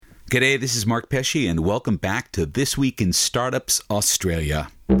G'day, this is Mark Pesce, and welcome back to This Week in Startups Australia.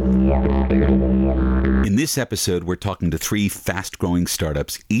 In this episode, we're talking to three fast-growing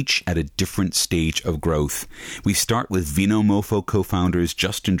startups, each at a different stage of growth. We start with Vinomofo co-founders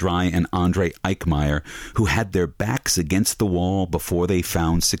Justin Dry and Andre Eichmeyer, who had their backs against the wall before they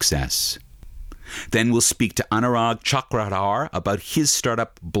found success. Then we'll speak to Anurag Chakradhar about his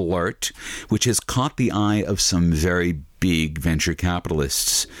startup Blurt, which has caught the eye of some very big venture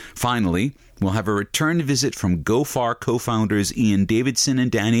capitalists. Finally, we'll have a return visit from GoFar co-founders Ian Davidson and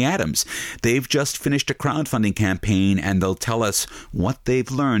Danny Adams. They've just finished a crowdfunding campaign, and they'll tell us what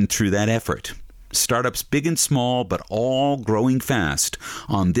they've learned through that effort. Startups big and small, but all growing fast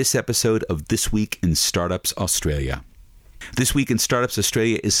on this episode of This Week in Startups Australia. This Week in Startups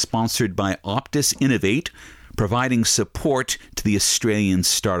Australia is sponsored by Optus Innovate, providing support to the Australian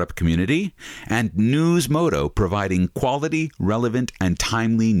startup community, and Newsmodo, providing quality, relevant, and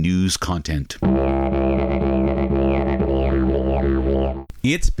timely news content.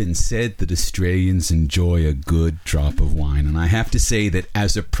 It's been said that Australians enjoy a good drop of wine, and I have to say that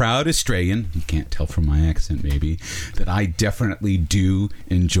as a proud Australian, you can't tell from my accent maybe, that I definitely do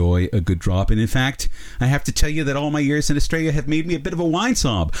enjoy a good drop. And in fact, I have to tell you that all my years in Australia have made me a bit of a wine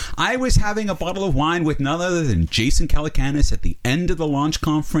snob. I was having a bottle of wine with none other than Jason Calacanis at the end of the launch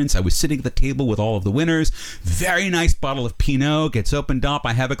conference. I was sitting at the table with all of the winners. Very nice bottle of Pinot gets opened up.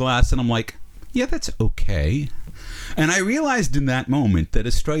 I have a glass and I'm like, yeah, that's okay. And I realized in that moment that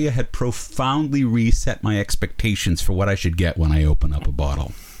Australia had profoundly reset my expectations for what I should get when I open up a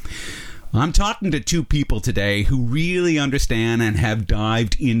bottle. I'm talking to two people today who really understand and have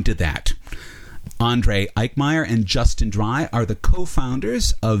dived into that. Andre Eichmeyer and Justin Dry are the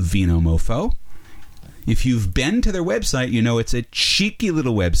co-founders of Vinomofo. If you've been to their website, you know it's a cheeky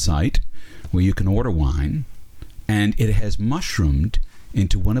little website where you can order wine, and it has mushroomed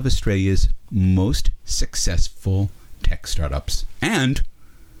into one of Australia's most successful tech startups, and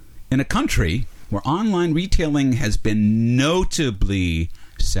in a country where online retailing has been notably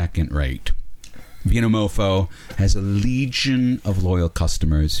second-rate. Vinomofo has a legion of loyal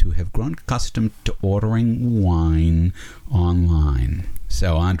customers who have grown accustomed to ordering wine online.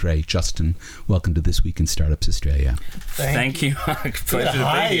 So, Andre, Justin, welcome to This Week in Startups Australia. Thank you, Mark. Pleasure to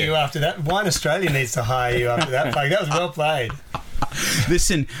hire be here. you after that. Wine Australia needs to hire you after that. Like, that was well played.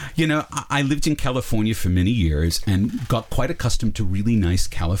 Listen, you know, I lived in California for many years and got quite accustomed to really nice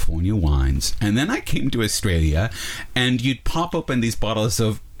California wines. And then I came to Australia, and you'd pop open these bottles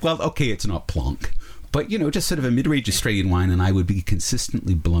of, well, okay, it's not Plonk, but, you know, just sort of a mid-range Australian wine, and I would be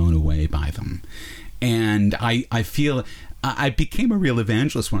consistently blown away by them. And I feel I became a real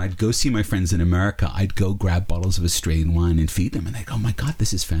evangelist when I'd go see my friends in America. I'd go grab bottles of Australian wine and feed them, and they'd go, oh my God,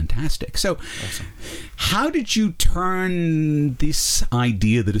 this is fantastic. So awesome. How did you turn this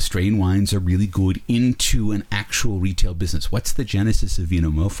idea that Australian wines are really good into an actual retail business? What's the genesis of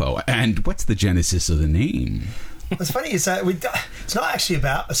Vinomofo, and what's the genesis of the name? What's funny is that it's not actually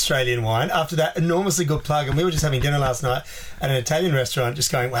about Australian wine. After that enormously good plug, and we were just having dinner last night at an Italian restaurant,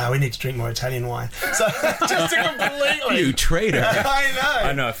 just going, wow, we need to drink more Italian wine. So just completely... You traitor.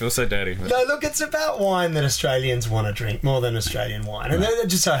 I know, I feel so dirty. No, look, it's about wine that Australians want to drink more than Australian wine. And it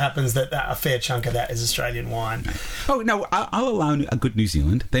just so happens that a fair chunk of that is Australian wine. Oh, no, I'll allow a good New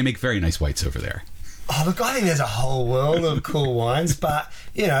Zealand. They make very nice whites over there. Oh, look, I think there's a whole world of cool wines, but,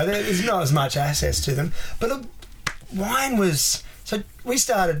 you know, there's not as much access to them. But look, wine was... So we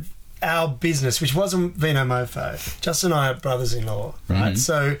started our business, which wasn't Vinomofo. Justin and I are brothers-in-law, right? Mm-hmm.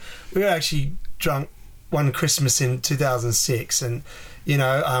 So we were actually drunk one Christmas in 2006, and, you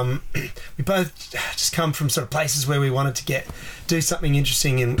know, we both just come from sort of places where we wanted to do something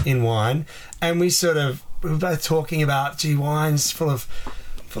interesting in wine, and we were both talking about, gee, wine's full of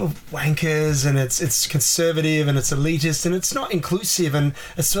wankers, and it's conservative, and it's elitist, and it's not inclusive, and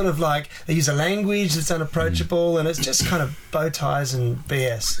it's sort of like they use a language that's unapproachable, and it's just kind of bow ties and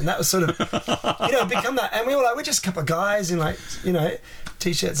BS. And that was sort of, you know, become that. And we were like, we're just a couple of guys in, like, you know,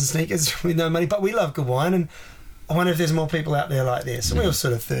 t-shirts and sneakers with no money, but we love good wine, and I wonder if there's more people out there like this. And we were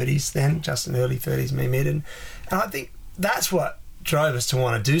sort of 30s then, Justin early 30s, me mid, and I think that's what drove us to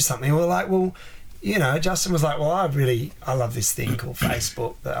want to do something. We were like, well, you know, Justin was like, well, I love this thing called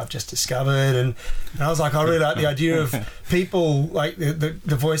Facebook that I've just discovered, and I was like, I really like the idea of people, like the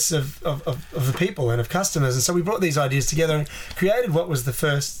voice of the people and of customers, and so we brought these ideas together and created what was the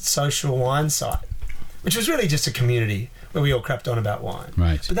first social wine site, which was really just a community where we all crapped on about wine.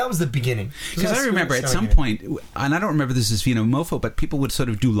 Right. But that was the beginning. Because I remember at some point, and I don't remember this as Vino Mofo, but people would sort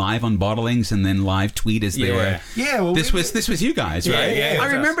of do live unbottlings and then live tweet as they were. Yeah, well, this was you guys, right? Yeah,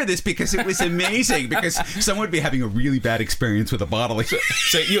 I remember this because it was amazing. Because someone would be having a really bad experience with a bottling.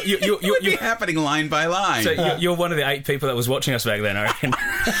 So it would be happening line by line. So you're one of the 8 people that was watching us back then, I reckon.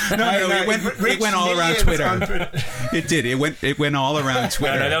 it went all around Twitter. It did. It went all around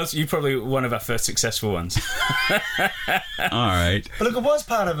Twitter. No, that was you probably one of our first successful ones. All right. But look, it was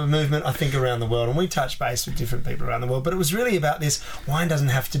part of a movement, I think, around the world, and we touched base with different people around the world, but it was really about this, wine doesn't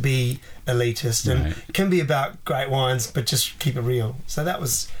have to be elitist, and it can be about great wines, but just keep it real. So that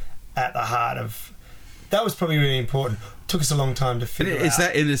was at the heart of... That was probably really important. Took us a long time to figure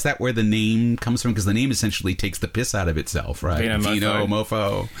out. Is that where the name comes from? Because the name essentially takes the piss out of itself, right? Vino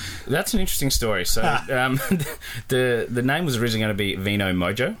Mofo. That's an interesting story. So the name was originally going to be Vino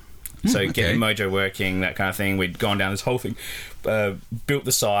Mojo. So getting Mojo working, that kind of thing. We'd gone down this whole thing, built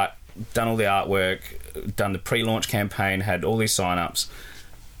the site, done all the artwork, done the pre-launch campaign, had all these sign-ups.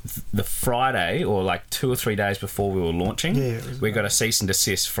 The Friday, or like 2 or 3 days before we were launching, we got a cease and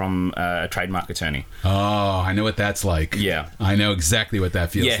desist from a trademark attorney. Oh, I know what that's like. Yeah. I know exactly what that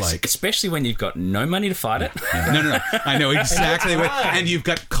feels like. Especially when you've got no money to fight it. No. I know exactly what... And you've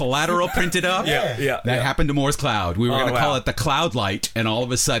got collateral printed up. Yeah. That happened to Moore's Cloud. We were going to call it the Cloud Light, and all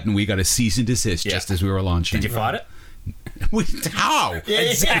of a sudden we got a cease and desist just as we were launching. Did you fight it? How?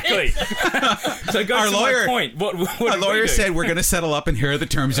 Exactly. So go to my point. What our lawyer said we're going to settle up, and here are the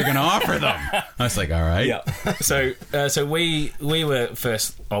terms you're going to offer them. I was like, all right. Yeah. So we were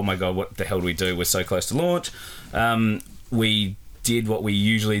first. Oh my god, what the hell do we do? We're so close to launch. We did what we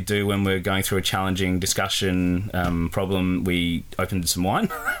usually do when we're going through a challenging discussion problem. We opened some wine.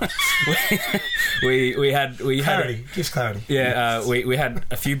 we had clarity. Gives clarity. Yeah, we had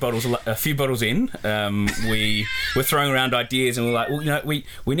a few bottles in. We were throwing around ideas, and we're like, well, you know,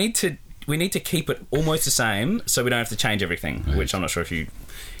 we need to keep it almost the same, so we don't have to change everything. Right. Which I'm not sure if you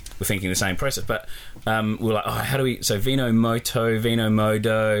were thinking the same process, but we were like, oh, how do we? So Vino Moto, Vino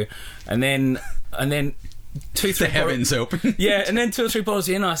Modo, and then. 2-3 the heavens open. Yeah, and then 2 or 3 bottles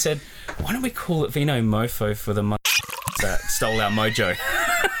in, I said, why don't we call it Vino Mofo for the that stole our mojo?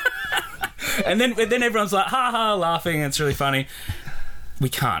 and then everyone's like, ha ha, laughing, and it's really funny. We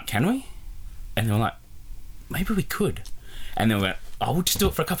can't, can we? And they were like, maybe we could. And then we went, oh, we'll just do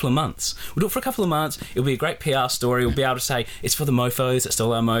it for a couple of months. We'll do it for a couple of months. It'll be a great PR story. We'll be able to say, it's for the mofos that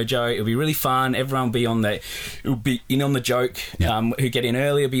stole our mojo. It'll be really fun. Everyone will be on the joke. Who get in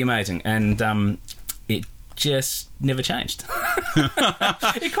early. It'll be amazing. And it just never changed.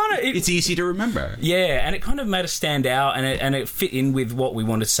 It's easy to remember. Yeah, and it kind of made us stand out, and it fit in with what we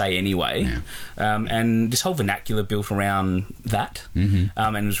wanted to say anyway. Yeah. And this whole vernacular built around that, and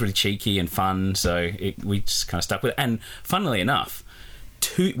it was really cheeky and fun. So we just kind of stuck with it. And funnily enough,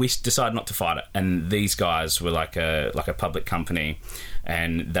 we decided not to fight it. And these guys were like a public company,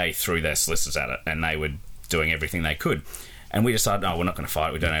 and they threw their solicitors at it, and they were doing everything they could. And we decided, no, we're not going to fight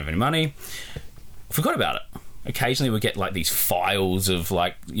it. We don't have any money. Forgot about it. Occasionally we get like these files of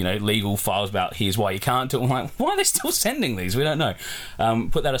legal files about here's why you can't do it. I'm like, why are they still sending these? We don't know.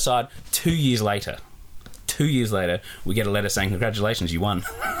 Put that aside. 2 years later, we get a letter saying, congratulations, you won.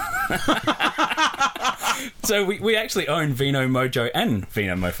 So we actually own Vino Mojo and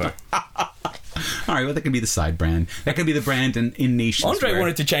Vino Mofo. All right, well, that can be the side brand. That can be the brand in nations. Andre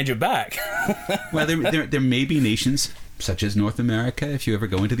wanted to change it back. Well, there may be nations, such as North America, if you ever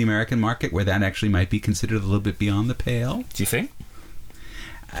go into the American market, where that actually might be considered a little bit beyond the pale. Do you think?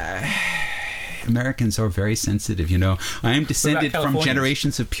 Americans are very sensitive, I am descended from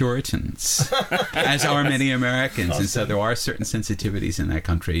generations of Puritans, as are many Americans, and so there are certain sensitivities in that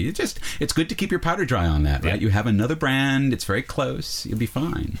country. It's good to keep your powder dry on that, right? Yeah. You have another brand, it's very close, you'll be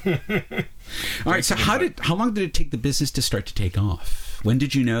fine. All right, so how long did it take the business to start to take off? When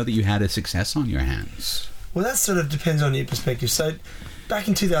did you know that you had a success on your hands? Well, that sort of depends on your perspective. So back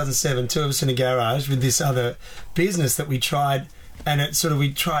in 2007, 2 of us in a garage with this other business that we tried, and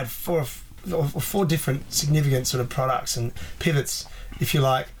we tried 4 different significant sort of products and pivots, if you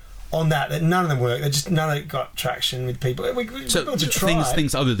like, on that none of them worked. None of it got traction with people. We to try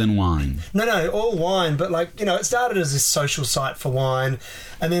things other than wine. No, all wine. But it started as this social site for wine,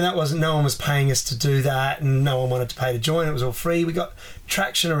 and then no one was paying us to do that, and no one wanted to pay to join. It was all free. We got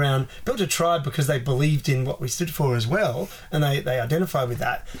traction around, built a tribe because they believed in what we stood for as well, and they identified with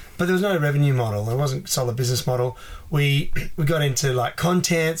that. But there was no revenue model. There wasn't a solid business model. we got into like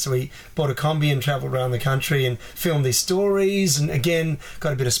content, so we bought a combi and travelled around the country and filmed these stories, and again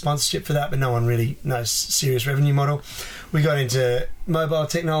got a bit of sponsorship for that, but no serious revenue model. We got into mobile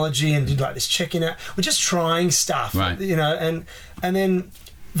technology and did like this checking out. We're just trying stuff, right? You know, and then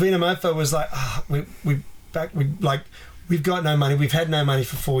Vino Mofo was like, we've got no money. We've had no money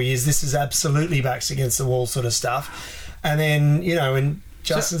for 4 years. This is absolutely backs against the wall sort of stuff. And then, you know, and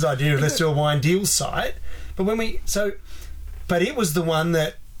Justin's idea of let's do a wine deal site. But but it was the one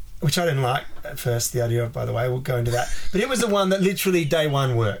that, which I didn't like at first, the idea of, by the way, we'll go into that. But it was the one that literally day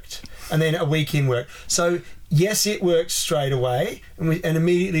one worked. And then a week in worked. So, yes, it worked straight away and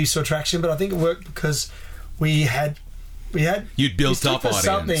immediately saw traction. But I think it worked because you'd built up audience,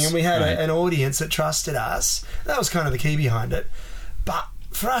 something, and we had an audience that trusted us. That was kind of the key behind it. But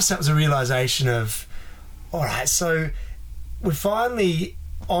for us, that was a realization of, all right, so we're finally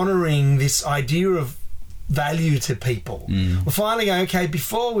honouring this idea of value to people. We're finally going, okay,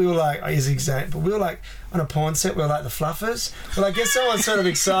 before we were like, here's an example, we were like on a porn set, we were like the Fluffers. Well, I guess someone's sort of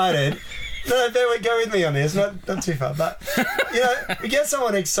excited. No, there we go with me on this, not too far, but you know, we get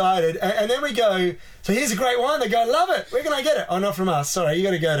someone excited, and then we go, so here's a great wine. They go, love it. Where can I get it? Oh, not from us. Sorry, you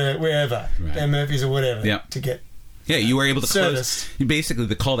got to go to wherever, Dan Murphy's or whatever, to get. Yeah, you were able to service. Close. Basically,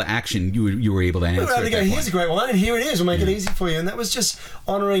 the call to action, you were able to answer. We were able to go, here's a great wine, and here it is. We'll make it easy for you. And that was just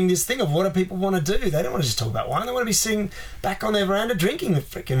honouring this thing of what do people want to do. They don't want to just talk about wine. They want to be sitting back on their veranda drinking the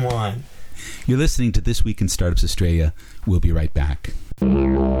freaking wine. You're listening to This Week in Startups Australia. We'll be right back.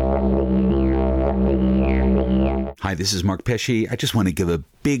 Hi, this is Mark Pesce. I just want to give a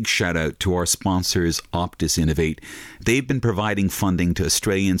big shout out to our sponsors, Optus Innovate. They've been providing funding to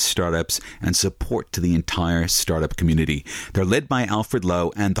Australian startups and support to the entire startup community. They're led by Alfred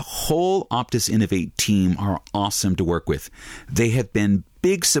Lowe, and the whole Optus Innovate team are awesome to work with. They have been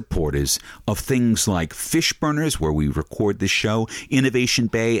big supporters of things like Fishburners, where we record this show, Innovation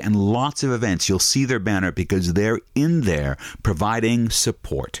Bay, and lots of events. You'll see their banner because they're in there providing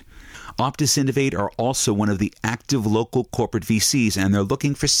support. Optus Innovate are also one of the active local corporate VCs, and they're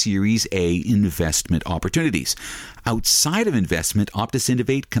looking for Series A investment opportunities. Outside of investment, Optus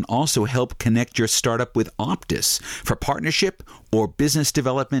Innovate can also help connect your startup with Optus for partnership or business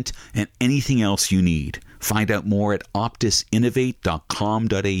development and anything else you need. Find out more at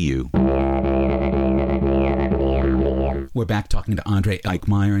optusinnovate.com.au. We're back talking to Andre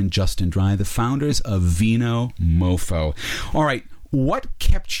Eichmeyer and Justin Dry, the founders of Vino Mofo. All right. What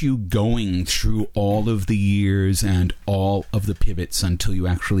kept you going through all of the years and all of the pivots until you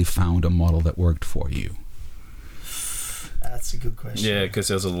actually found a model that worked for you? That's a good question. Yeah, because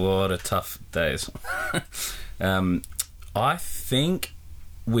there was a lot of tough days. I think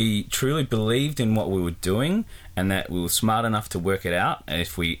we truly believed in what we were doing and that we were smart enough to work it out. And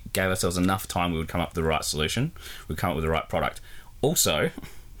if we gave ourselves enough time, we would come up with the right solution. We'd come up with the right product. Also,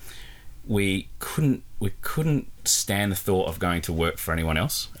 we couldn't stand the thought of going to work for anyone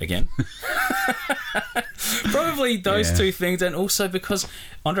else again. Probably those two things, and also because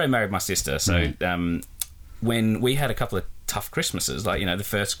Andre married my sister, so when we had a couple of tough Christmases, like, you know, the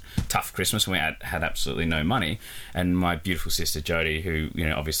first tough Christmas when we had absolutely no money, and my beautiful sister Jodie, who, you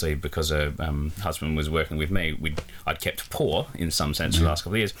know, obviously because her husband was working with me, I'd kept poor in some sense for the last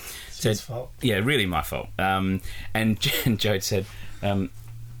couple of years. It's his fault. Yeah, really my fault. And Jode said,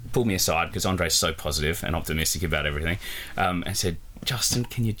 pulled me aside because Andre's so positive and optimistic about everything, and said, Justin,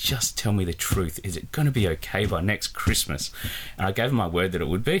 can you just tell me the truth? Is it going to be okay by next Christmas? And I gave him my word that it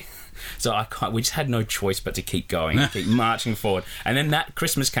would be. So we just had no choice but to keep going, keep marching forward. And then that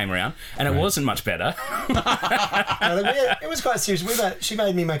Christmas came around, and it wasn't much better. It was quite serious. She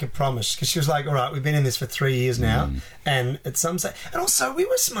made me make a promise because she was like, all right, we've been in this for 3 years now, and at some stage, and also we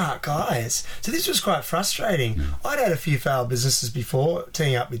were smart guys, so this was quite frustrating. I'd had a few failed businesses before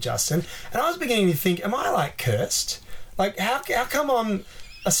teaming up with Justin, and I was beginning to think, am I like cursed? Like, how come I'm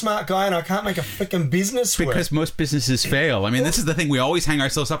a smart guy and I can't make a freaking business work? Because most businesses fail. I mean, this is the thing. We always hang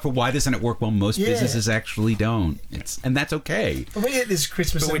ourselves up for why doesn't it work? Well, most businesses actually don't. And that's okay. But we hit this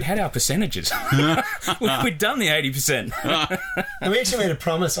Christmas... But we'd had our percentages. We'd done the 80%. And we actually made a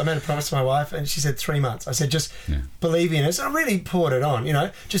promise. I made a promise to my wife, and she said 3 months. I said, just believe in us. And I really poured it on, you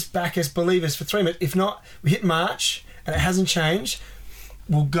know. Just back us, believe us for 3 months. If not, we hit March and it hasn't changed...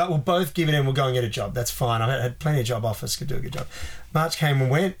 We'll both give it in. We'll go and get a job. That's fine. I had plenty of job offers. Could do a good job. March came and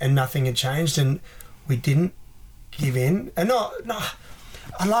went, and nothing had changed, and we didn't give in. And no,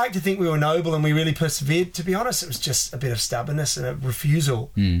 I like to think we were noble and we really persevered. To be honest, it was just a bit of stubbornness and a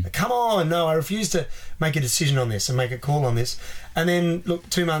refusal. Come on, no, I refuse to make a decision on this and make a call on this. And then, look,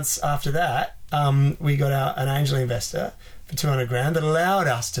 2 months after that, we got an angel investor for $200,000 that allowed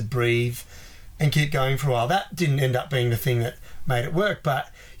us to breathe and keep going for a while. That didn't end up being the thing that made it work. But,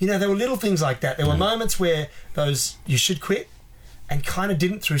 there were little things like that. There were moments where you should quit and kind of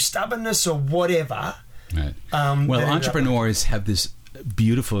didn't through stubbornness or whatever. Right. Well, entrepreneurs have this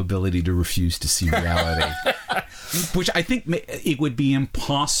beautiful ability to refuse to see reality, which I think it would be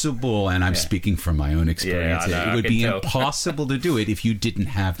impossible, and I'm speaking from my own experience, it would be impossible to do it if you didn't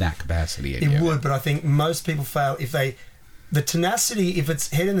have that capacity. It would, but I think most people fail if the tenacity, if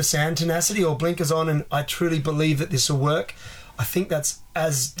it's head in the sand tenacity or blinkers on and I truly believe that this will work, I think that's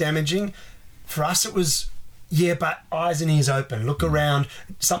as damaging. For us it was, but eyes and ears open. Look around.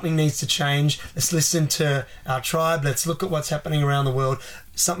 Something needs to change. Let's listen to our tribe. Let's look at what's happening around the world.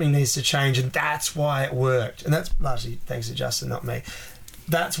 Something needs to change, and that's why it worked. And that's largely thanks to Justin, not me.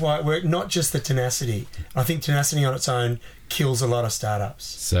 That's why it worked, not just the tenacity. I think tenacity on its own kills a lot of startups.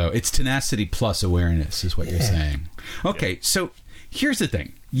 So it's tenacity plus awareness is what you're saying. Okay, so here's the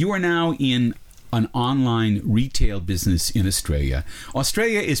thing. You are now in an online retail business in Australia.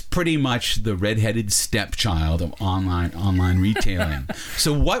 Australia is pretty much the redheaded stepchild of online retailing.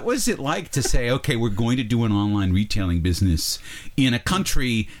 So what was it like to say, okay, we're going to do an online retailing business in a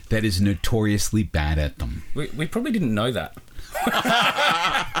country that is notoriously bad at them? We probably didn't know that.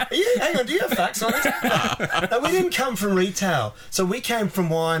 Hang on, do you have facts on it? No, we didn't come from retail. So we came from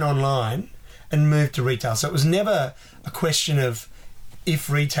wine online and moved to retail. So it was never a question of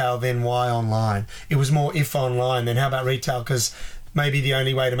if retail, then why online? It was more if online, then how about retail? Because maybe the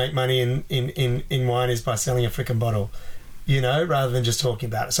only way to make money in wine is by selling a frickin' bottle, rather than just talking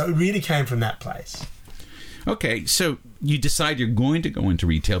about it. So it really came from that place. Okay, so you decide you're going to go into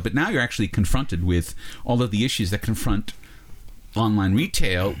retail, but now you're actually confronted with all of the issues that confront online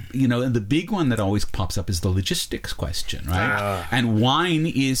retail, and the big one that always pops up is the logistics question, right? And wine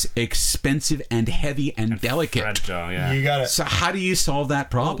is expensive and heavy and delicate. Fragile, You got it. So how do you solve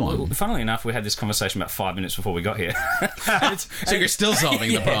that problem? Well, funnily enough, we had this conversation about 5 minutes before we got here. So you're still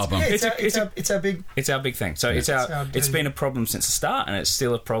solving the problem. It's our big thing. So it's been a problem since the start, and it's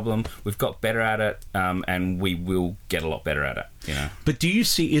still a problem. We've got better at it, and we will get a lot better at it. But do you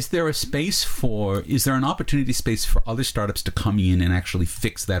see, is there an opportunity space for other startups to come in and actually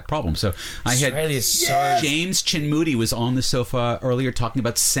fix that problem? So I had James Chinmoody was on the sofa earlier talking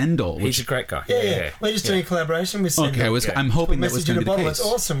about Sendle. He's a great guy. Yeah. We're just doing a collaboration with Sendle. Okay, I'm hoping that was going to be the case. It's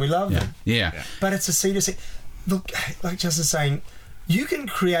awesome. We love them. Yeah. But it's a C2C. Look, like Justin's saying, you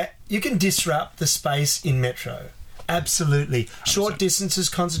can disrupt the space in metro. Absolutely. 100%. Short distances,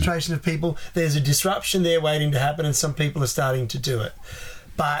 concentration of people. There's a disruption there waiting to happen, and some people are starting to do it.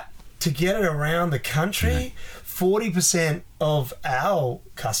 But to get it around the country, 40% of our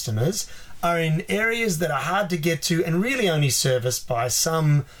customers are in areas that are hard to get to and really only serviced by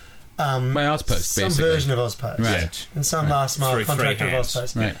some by Ozpost, some basically. Version of Ozpost, right? And some last mile contractor of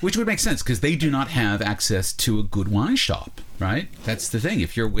Ozpost, right? Which would make sense because they do not have access to a good wine shop, right? That's the thing.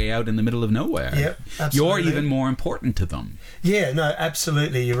 If you're way out in the middle of nowhere, you're even more important to them. Yeah, no,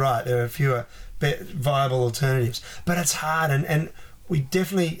 absolutely, you're right. There are fewer viable alternatives, but it's hard, and we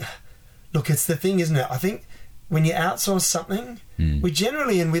definitely look. It's the thing, isn't it? I think when you outsource something, we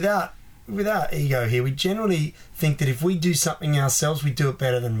generally, and without ego here, we generally think that if we do something ourselves, we do it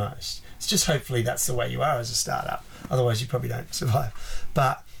better than most. It's just hopefully that's the way you are as a startup. Otherwise, you probably don't survive.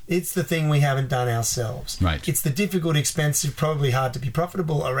 But it's the thing we haven't done ourselves. Right. It's the difficult, expensive, probably hard to be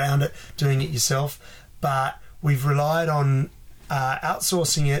profitable around it, doing it yourself. But we've relied on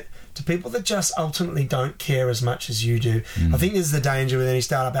outsourcing it to people that just ultimately don't care as much as you do. I think this is the danger with any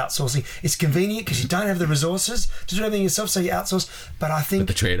startup outsourcing. It's convenient because you don't have the resources to do everything yourself, so you outsource. But I think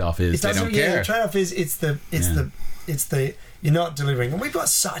the trade-off is they don't care. The trade-off is it's the you're not delivering. And we've got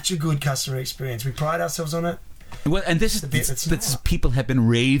such a good customer experience. We pride ourselves on it. Well, and this is people have been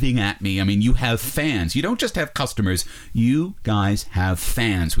raving at me. I mean, you have fans. You don't just have customers. You guys have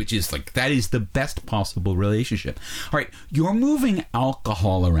fans, which is that is the best possible relationship. All right, you're moving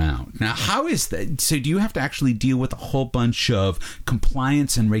alcohol around. Now, how is that? So do you have to actually deal with a whole bunch of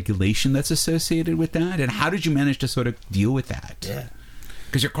compliance and regulation that's associated with that? And how did you manage to sort of deal with that? Yeah.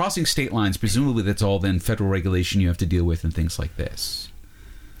 Because you're crossing state lines. Presumably that's all then federal regulation you have to deal with and things like this.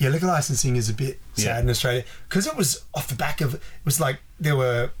 Yeah, liquor licensing is a bit sad in Australia because it was off the back of, it was like there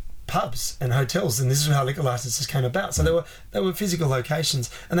were pubs and hotels, and this is how liquor licenses came about. So they were physical locations,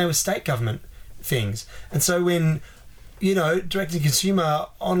 and they were state government things. And so when direct-to-consumer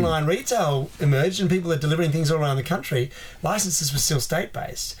online retail emerged and people are delivering things all around the country, licenses were still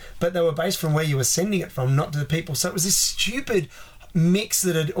state-based, but they were based from where you were sending it from, not to the people. So it was this stupid mix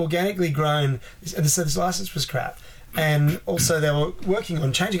that had organically grown, and so this license was crap. And also they were working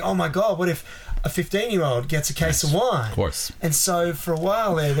on changing. Oh my God, what if a 15-year-old gets a case of wine? Of course. And so for a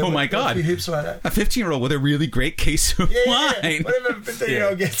while there Oh were my a God. few hoops like that. A 15-year-old with a really great case of wine. Yeah. Whatever a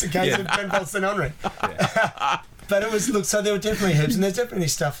 15-year-old gets a case of Penfolds Henri. But it was, look, so there were definitely hoops, and there's definitely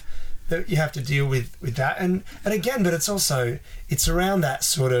stuff that you have to deal with that. And again, but it's also, it's around that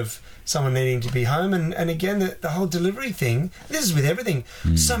sort of someone needing to be home. And again, the whole delivery thing, this is with everything.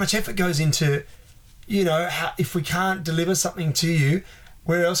 So much effort goes into, you know, how, if we can't deliver something to you,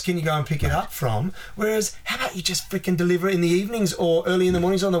 where else can you go and pick it up from? Whereas, how about you just freaking deliver it in the evenings or early in the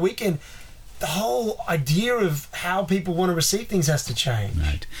mornings on the weekend? The whole idea of how people want to receive things has to change.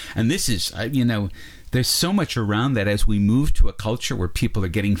 Right. And this is, you know, there's so much around that as we move to a culture where people are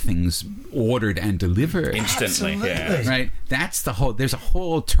getting things ordered and delivered instantly. Absolutely. Right, that's the whole. There's a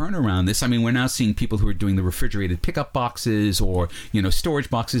whole turnaround. This, I mean, we're now seeing people who are doing the refrigerated pickup boxes or, you know, storage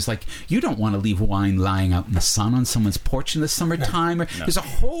boxes. Like, you don't want to leave wine lying out in the sun on someone's porch in the summertime. No. There's a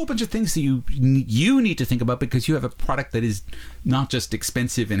whole bunch of things that you need to think about because you have a product that is not just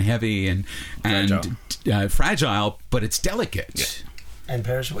expensive and heavy and fragile, but it's delicate. Yeah. And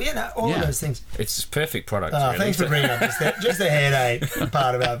perishable, all of those things. It's a perfect product. Oh, really. Thanks for bringing up just the headache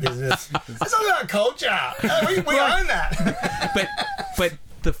part of our business. It's all about culture. We own that. But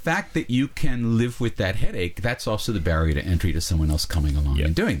the fact that you can live with that headache, that's also the barrier to entry to someone else coming along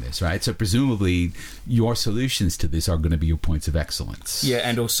and doing this, right? So presumably your solutions to this are going to be your points of excellence. Yeah,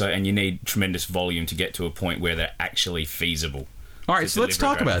 and you need tremendous volume to get to a point where they're actually feasible. All right, so let's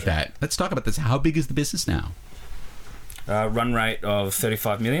talk about that. Let's talk about this. How big is the business now? Run rate of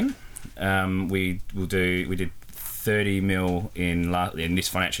 35 million. We did 30 mil in this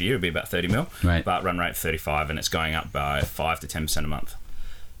financial year. It'll be about 30 mil. Right. But run rate 35, and it's going up by 5 to 10% a month.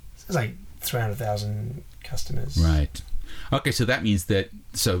 It's like 300,000 customers. Right. Okay, so that means that,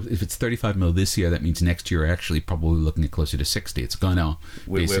 so if it's 35 mil this year, that means next year actually probably looking at closer to 60. It's going to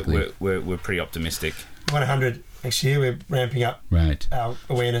basically. We're pretty optimistic. 100 next year. We're ramping up our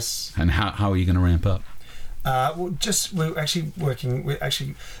awareness. And how are you going to ramp up? We're actually working. We've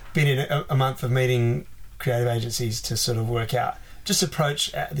actually been in a month of meeting creative agencies to sort of work out, just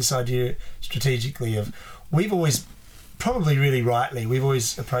approach this idea strategically of, we've always, probably really rightly, we've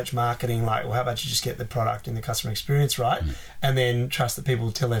always approached marketing like, well, how about you just get the product and the customer experience right, and then trust that people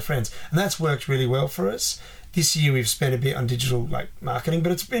will tell their friends. And that's worked really well for us. This year we've spent a bit on digital marketing,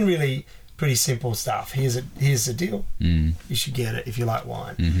 but it's been really pretty simple stuff. Here's the deal. You should get it if you like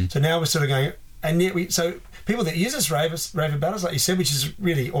wine. So now we're sort of going, and yet people that use us rave about us, like you said, which is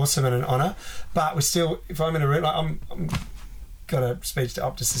really awesome and an honour. But we're still, if I'm in a room, like I'm got a speech to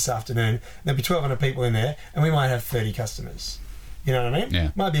Optus this afternoon, there'll be 1,200 people in there, and we might have 30 customers. You know what I mean?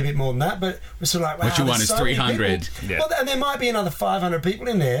 Yeah. Might be a bit more than that, but we're sort of like, wow, what you want is so 300. Yeah. Well, and there might be another 500 people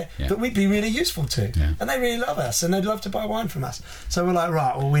in there that we'd be really useful to. Yeah. And they really love us, and they'd love to buy wine from us. So we're like,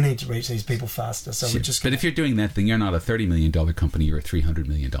 right, well, we need to reach these people faster. So we're just. But if you're doing that, then you're not a $30 million company, you're a $300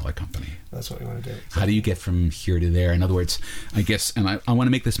 million company. That's what we want to do. So. How do you get from here to there? In other words, I guess, and I want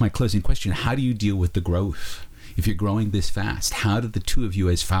to make this my closing question, how do you deal with the growth? If you're growing this fast, how do the two of you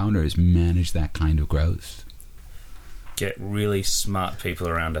as founders manage that kind of growth? Get really smart people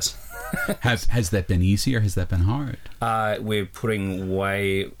around us. Has that been easy or has that been hard? We're putting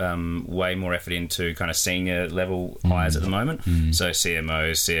way more effort into kind of senior level hires at the moment. So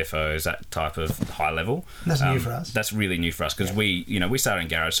CMOs, CFOs, that type of high level. That's new for us. That's really new for us because we started in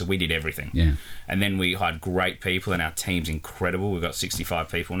Garage, so we did everything. Yeah. And then we hired great people, and our team's incredible. We've got 65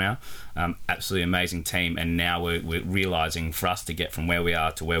 people now. Absolutely amazing team. And now we're realising for us to get from where we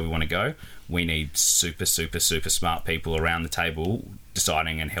are to where we want to go, we need super, super, super smart people around the table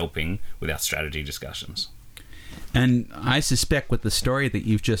deciding and helping with our strategy discussions. And I suspect with the story that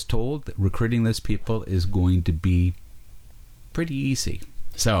you've just told, that recruiting those people is going to be pretty easy.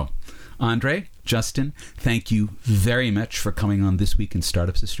 So, Andre, Justin, thank you very much for coming on This Week in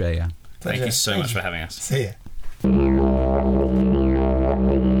Startups Australia. Pleasure. Thank you so much for having us. See ya.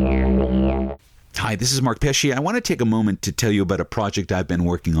 Hi, this is Mark Pesce. I want to take a moment to tell you about a project I've been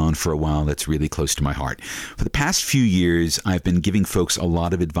working on for a while that's really close to my heart. For the past few years, I've been giving folks a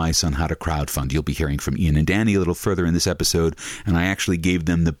lot of advice on how to crowdfund. You'll be hearing from Ian and Danny a little further in this episode, and I actually gave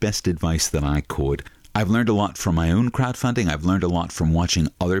them the best advice that I could. I've learned a lot from my own crowdfunding. I've learned a lot from watching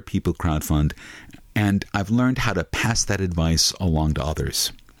other people crowdfund, and I've learned how to pass that advice along to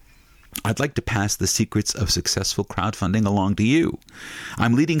others. I'd like to pass the secrets of successful crowdfunding along to you.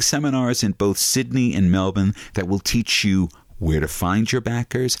 I'm leading seminars in both Sydney and Melbourne that will teach you where to find your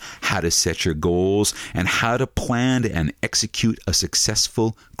backers, how to set your goals, and how to plan and execute a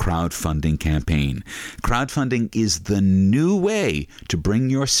successful crowdfunding campaign. Crowdfunding is the new way to bring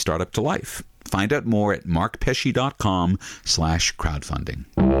your startup to life. Find out more at markpesce.com/crowdfunding.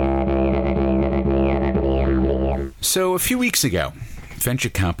 So a few weeks ago, venture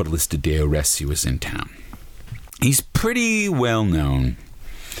capitalist Adeo Ressi was in town. He's pretty well known.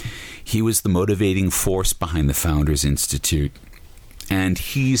 He was the motivating force behind the Founders Institute, and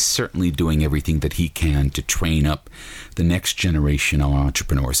he's certainly doing everything that he can to train up the next generation of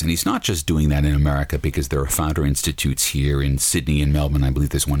entrepreneurs. And he's not just doing that in America, because there are founder institutes here in Sydney and Melbourne. I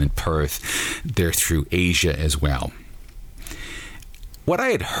believe there's one in Perth. They're through Asia as well. What I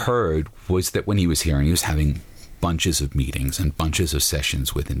had heard was that when he was here, and he was having bunches of meetings and bunches of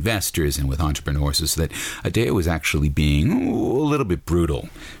sessions with investors and with entrepreneurs, is that Adeo was actually being a little bit brutal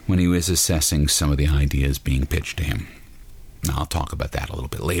when he was assessing some of the ideas being pitched to him. Now, I'll talk about that a little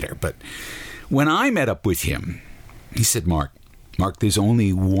bit later. But when I met up with him, he said, Mark, there's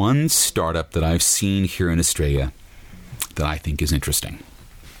only one startup that I've seen here in Australia that I think is interesting.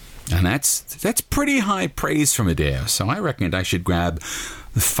 And that's pretty high praise from Adeo. So I reckoned I should grab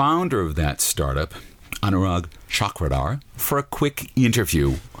the founder of that startup, Anurag Chakradhar, for a quick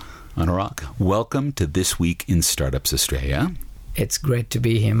interview. Anurag, welcome to This Week in Startups Australia. It's great to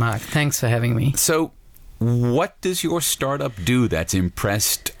be here, Mark. Thanks for having me. So, what does your startup do that's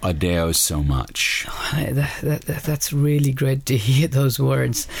impressed Adeo so much? That's really great to hear those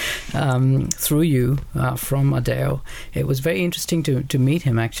words through you from Adeo. It was very interesting to meet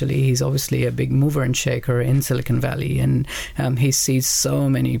him, actually. He's obviously a big mover and shaker in Silicon Valley, and he sees so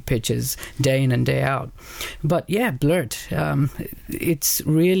many pitches day in and day out. But yeah, Blurt, it's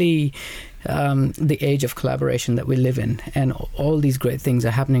really the age of collaboration that we live in, and all these great things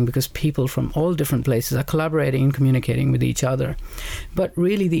are happening because people from all different places are collaborating and communicating with each other. But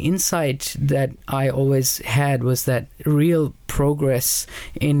really the insight that I always had was that real progress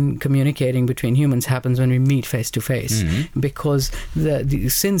in communicating between humans happens when we meet face to face, because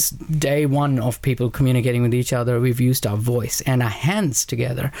since day one of people communicating with each other, we've used our voice and our hands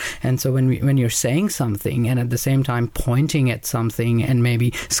together. And so when you're saying something and at the same time pointing at something and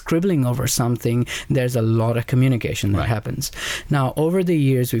maybe scribbling over something, there's a lot of communication that happens. Now, over the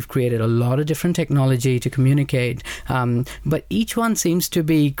years, we've created a lot of different technology to communicate, but each one seems to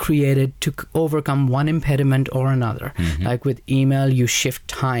be created to overcome one impediment or another. Like with email, you shift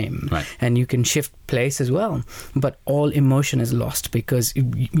time, and you can shift place as well, but all emotion is lost because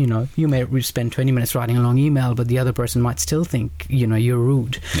you may spend 20 minutes writing a long email, but the other person might still think you're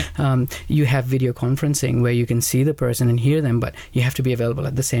rude. You have video conferencing where you can see the person and hear them, but you have to be available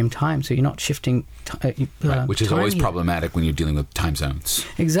at the same time, so you're not shifting which is always problematic when you're dealing with time zones.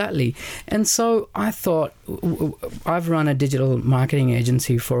 Exactly. And so I thought, I've run a digital marketing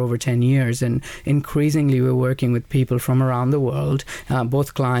agency for over 10 years, and increasingly we're working with people from around the world,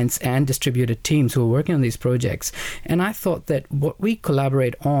 both clients and distributed teams who are working on these projects. And I thought that what we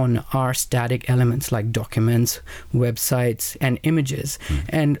collaborate on are static elements like documents, websites, and images.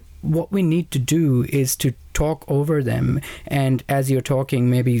 And what we need to do is to talk over them, and as you're talking,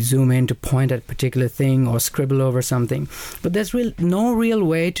 maybe zoom in to point at a particular thing or scribble over something. But there's no real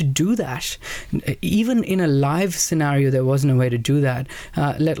way to do that. Even in a live scenario, there wasn't a way to do that,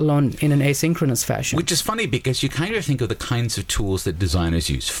 let alone in an asynchronous fashion. Which is funny because you kind of think of the kinds of tools that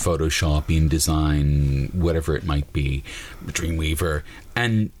designers use, Photoshop, InDesign, whatever it might be, Dreamweaver,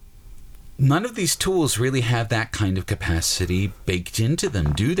 and none of these tools really have that kind of capacity baked into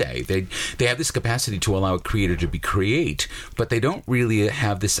them, do they? They have this capacity to allow a creator to create, but they don't really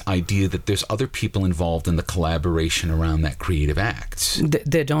have this idea that there's other people involved in the collaboration around that creative act.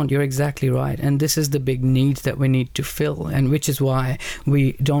 They don't. You're exactly right. And this is the big need that we need to fill, and which is why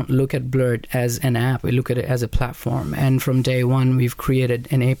we don't look at Blurt as an app. We look at it as a platform. And from day one, we've created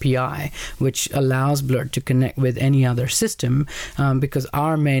an API which allows Blurt to connect with any other system, because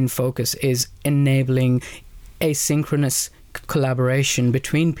our main focus is enabling asynchronous collaboration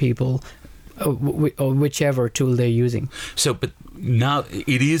between people, or whichever tool they're using. So, but now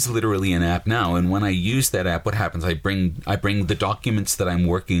it is literally an app now, and when I use that app, what happens? I bring the documents that I'm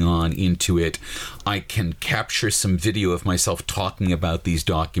working on into it. I can capture some video of myself talking about these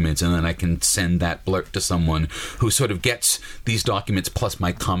documents, and then I can send that Blurt to someone who sort of gets these documents plus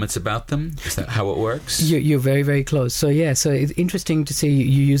my comments about them. Is that how it works? You're very, very close. So yeah, so it's interesting to see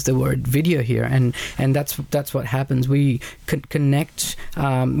you use the word video here, and that's what happens. We connect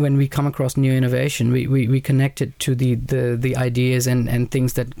when we come across new innovation. We connect it to the idea ideas and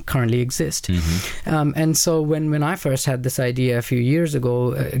things that currently exist. And so when I first had this idea a few years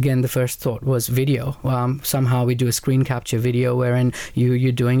ago, again, the first thought was video. Somehow we do a screen capture video wherein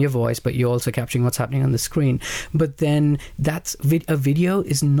you're doing your voice, but you're also capturing what's happening on the screen. But then a video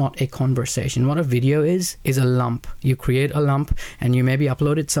is not a conversation. What a video is a lump. You create a lump and you maybe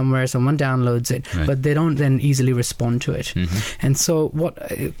upload it somewhere, someone downloads it, but they don't then easily respond to it. And so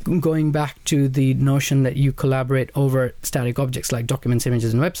going back to the notion that you collaborate over static objects like documents,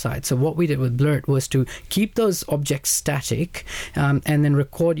 images, and websites. So what we did with Blurt was to keep those objects static and then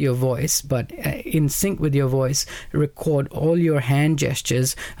record your voice, but in sync with your voice, record all your hand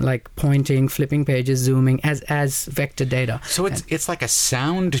gestures like pointing, flipping pages, zooming as vector data. So it's like a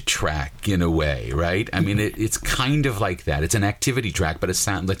soundtrack in a way, right? I mean, it's kind of like that. It's an activity track, but it's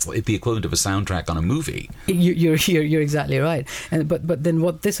the equivalent of a soundtrack on a movie. You're exactly right. But then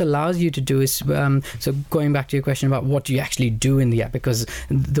what this allows you to do is, so going back to your question about what do you actually do in the app, because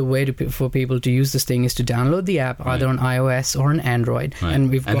the way for people to use this thing is to download the app either on iOS or on Android.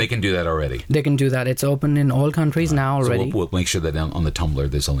 And they can do that already. They can do that. It's open in all countries now already. So we'll make sure that on the Tumblr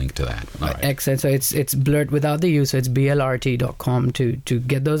there's a link to that. All right. Excellent. So it's Blurt without the U, so it's blrt.com to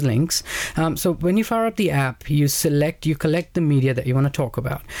get those links. So when you fire up the app, you collect the media that you want to talk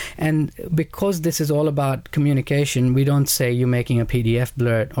about. And because this is all about communication, we don't say you're making a PDF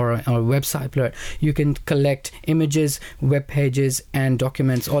Blurt or a website Blurt. You can collect images, web pages, and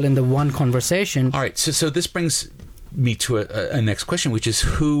documents all in the one conversation. All right. So this brings me to a next question, which is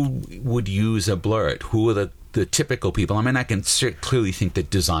who would use a Blurt? Who are the typical people? I mean, I can clearly think that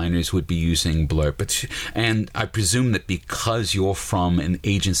designers would be using Blurt, and I presume that because you're from an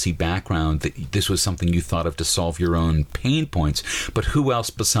agency background, that this was something you thought of to solve your own pain points. But who else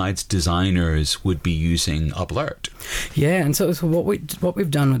besides designers would be using a Blurt? Yeah, and so what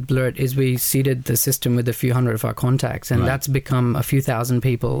we've done with Blurt is we seeded the system with a few hundred of our contacts, and that's become a few thousand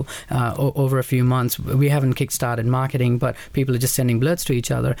people over a few months. We haven't kickstarted marketing, but people are just sending Blurts to each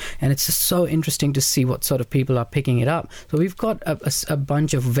other, and it's just so interesting to see what sort of people are picking it up. So we've got a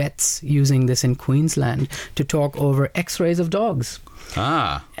bunch of vets using this in Queensland to talk over x-rays of dogs.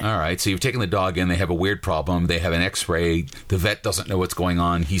 All right. So you've taken the dog in, they have a weird problem, they have an x-ray, the vet doesn't know what's going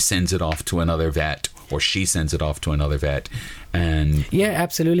on, he sends it off to another vet, or she sends it off to another vet. And yeah,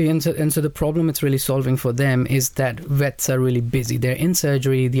 absolutely. And so the problem it's really solving for them is that vets are really busy. They're in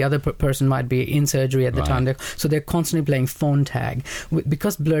surgery. The other person might be in surgery at the time. So they're constantly playing phone tag.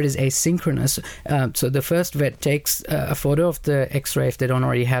 Because Blurt is asynchronous, so the first vet takes a photo of the x-ray if they don't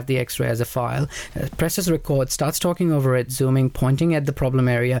already have the x-ray as a file, presses record, starts talking over it, zooming, pointing at the problem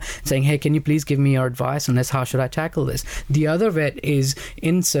area, saying, hey, can you please give me your advice on this? How should I tackle this? The other vet is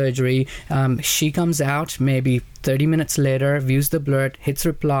in surgery. She comes out maybe 30 minutes later, views the Blurt, hits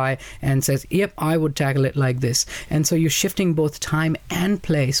reply, and says, yep, I would tackle it like this. And so you're shifting both time and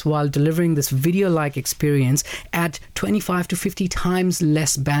place while delivering this video-like experience at 25 to 50 times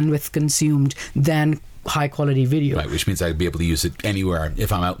less bandwidth consumed than high-quality video. Right, which means I'd be able to use it anywhere.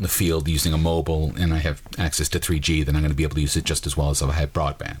 If I'm out in the field using a mobile and I have access to 3G, then I'm going to be able to use it just as well as if I have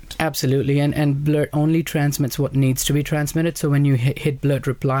broadband. Absolutely, and Blurt only transmits what needs to be transmitted, so when you hit Blurt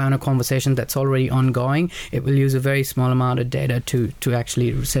reply on a conversation that's already ongoing, it will use a very small amount of data to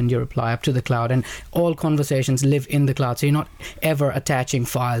actually send your reply up to the cloud, and all conversations live in the cloud, so you're not ever attaching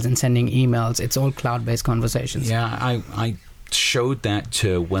files and sending emails. It's all cloud-based conversations. Yeah, I showed that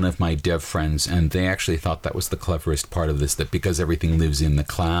to one of my dev friends, and they actually thought that was the cleverest part of this, that because everything lives in the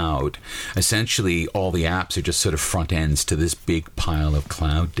cloud, essentially all the apps are just sort of front ends to this big pile of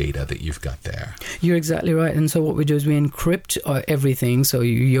cloud data that you've got there. You're exactly right. And so what we do is we encrypt everything, so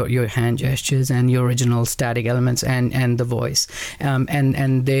your hand gestures and your original static elements and the voice,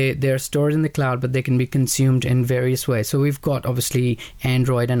 and they're stored in the cloud, but they can be consumed in various ways. So we've got obviously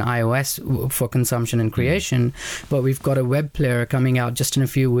Android and iOS for consumption and creation, but we've got a web player coming out just in a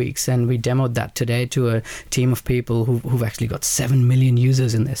few weeks, and we demoed that today to a team of people who've actually got 7 million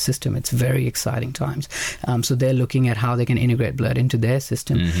users in their system. It's very exciting times. So they're looking at how they can integrate Blurt into their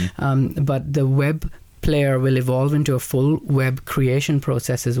system. But the web player will evolve into a full web creation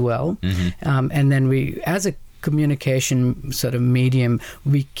process as well. And then we, as a communication sort of medium,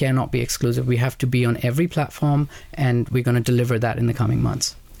 we cannot be exclusive. We have to be on every platform, and we're going to deliver that in the coming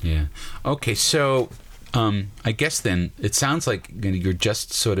months. Yeah. Okay, so I guess then it sounds like you're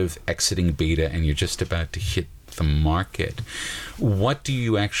just sort of exiting beta and you're just about to hit the market. What do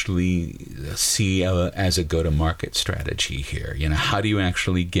you actually see as a go-to-market strategy here? You know, how do you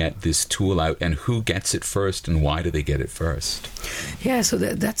actually get this tool out, and who gets it first, and why do they get it first? Yeah, so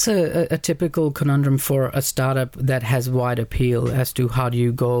that's a typical conundrum for a startup that has wide appeal as to how do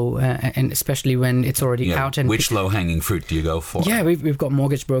you go, and especially when it's already out. And which low-hanging fruit do you go for? Yeah, we've got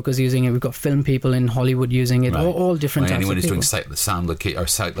mortgage brokers using it. We've got film people in Hollywood using it. Right. All different types of people. Anyone who's doing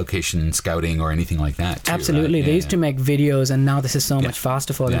site location scouting or anything like that too, absolutely. Right? They used to make videos, and now this is so much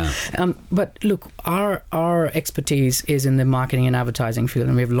faster for them. But look, our expertise is in the marketing and advertising field,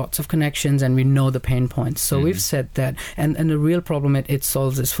 and we have lots of connections, and we know the pain points. So we've said that, and the real problem it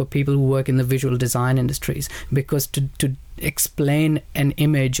solves is for people who work in the visual design industries, because to explain an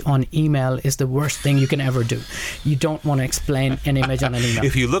image on email is the worst thing you can ever do. You don't want to explain an image on an email.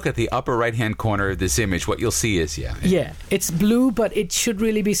 If you look at the upper right-hand corner of this image, what you'll see is, it's blue, but it should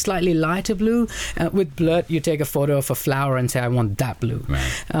really be slightly lighter blue. With Blurt, you take a photo of a flower and say, I want that blue.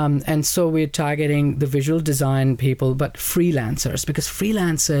 Right. And so we're targeting the visual design people, but freelancers, because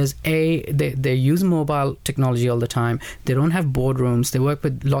freelancers, they use mobile technology all the time. They don't have boardrooms. They work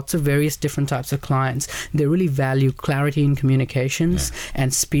with lots of various different types of clients. They really value clarity in communications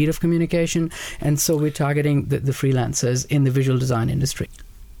and speed of communication. And so we're targeting the freelancers in the visual design industry.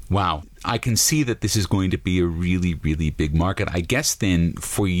 Wow. I can see that this is going to be a really, really big market. I guess then,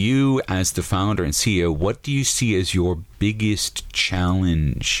 for you as the founder and CEO, what do you see as your biggest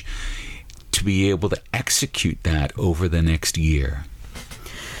challenge to be able to execute that over the next year?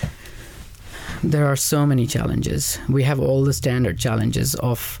 There are so many challenges. We have all the standard challenges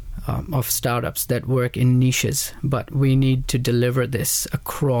of startups that work in niches, but we need to deliver this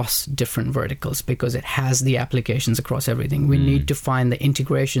across different verticals because it has the applications across everything. We need to find the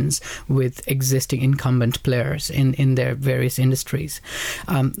integrations with existing incumbent players in their various industries.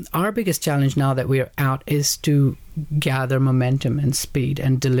 Our biggest challenge now that we are out is to gather momentum and speed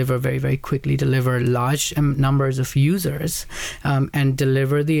and deliver very, very quickly, deliver large numbers of users, and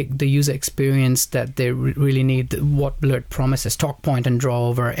deliver the user experience that they really need, what Blurt promises, talk, point, and draw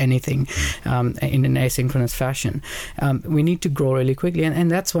over anything in an asynchronous fashion. We need to grow really quickly, and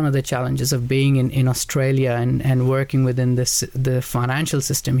that's one of the challenges of being in Australia and working within the financial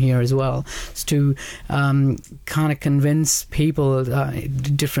system here as well, is to kind of convince people,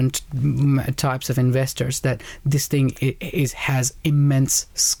 different types of investors, that this thing has immense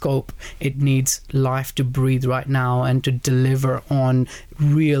scope. It needs life to breathe right now and to deliver on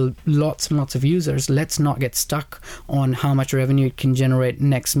real lots and lots of users. Let's not get stuck on how much revenue it can generate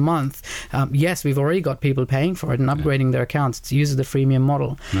next month. Yes, we've already got people paying for it and upgrading their accounts. It's using the freemium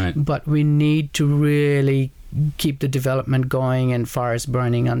model. Right. But we need to really keep the development going and fires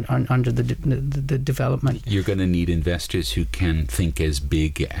burning under the development. You're going to need investors who can think as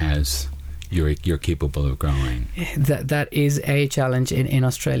big as you're capable of growing. That is a challenge in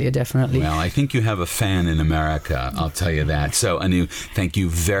Australia, definitely. Well, I think you have a fan in America, I'll tell you that. So, Anu, thank you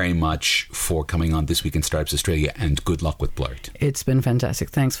very much for coming on This Week in Startups Australia, and good luck with Blurt. It's been fantastic.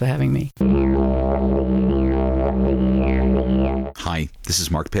 Thanks for having me. Hi, this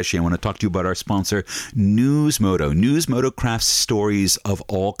is Mark Pesce. I want to talk to you about our sponsor, Newsmodo. Newsmodo crafts stories of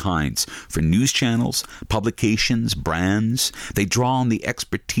all kinds for news channels, publications, brands. They draw on the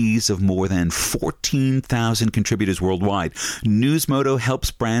expertise of more than 14,000 contributors worldwide. Newsmodo helps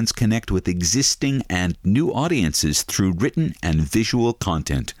brands connect with existing and new audiences through written and visual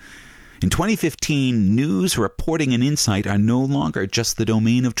content. In 2015, news, reporting, and insight are no longer just the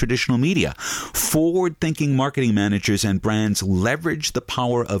domain of traditional media. Forward-thinking marketing managers and brands leverage the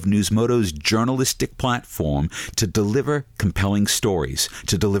power of Newsmodo's journalistic platform to deliver compelling stories,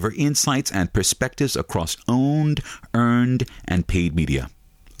 to deliver insights and perspectives across owned, earned, and paid media.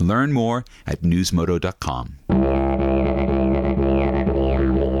 Learn more at newsmodo.com.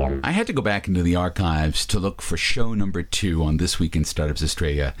 I had to go back into the archives to look for show number 2 on This Week in Startups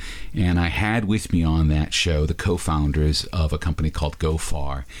Australia, and I had with me on that show the co-founders of a company called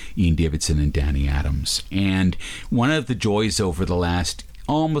GoFar, Ian Davidson and Danny Adams. And one of the joys over the last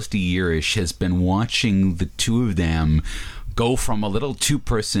almost a year-ish has been watching the two of them go from a little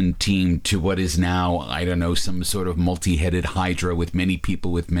 2-person team to what is now, I don't know, some sort of multi-headed hydra with many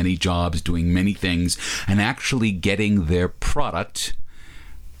people with many jobs doing many things, and actually getting their product,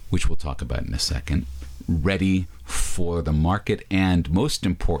 which we'll talk about in a second, ready for the market, and most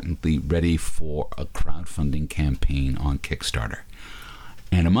importantly, ready for a crowdfunding campaign on Kickstarter.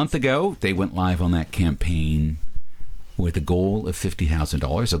 And a month ago, they went live on that campaign with a goal of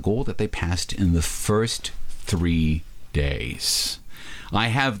 $50,000, a goal that they passed in the first 3 days. I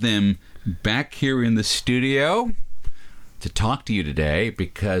have them back here in the studio. to talk to you today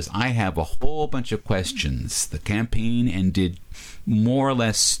because I have a whole bunch of questions. The campaign ended more or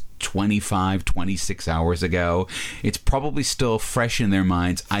less 25, 26 hours ago. It's probably still fresh in their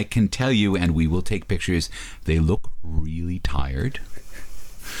minds. I can tell you, and we will take pictures, they look really tired.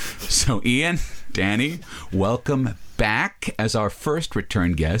 So Ian, Danny, welcome back as our first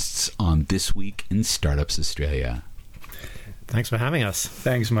return guests on This Week in Startups Australia. Thanks for having us.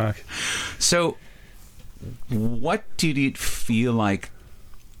 Thanks, Mark. So what did it feel like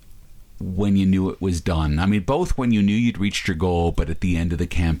when you knew it was done? I mean, both when you knew you'd reached your goal, but at the end of the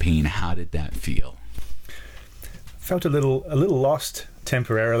campaign, how did that feel? Felt a little lost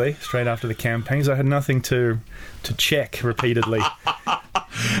temporarily straight after the campaigns. I had nothing to check repeatedly.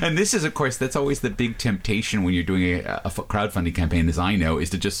 And this is, of course, that's always the big temptation when you're doing a crowdfunding campaign, as I know,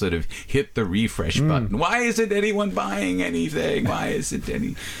 is to just sort of hit the refresh button. Why isn't anyone buying anything? Why isn't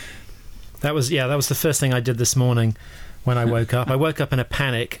any... That was the first thing I did this morning when I woke up. I woke up in a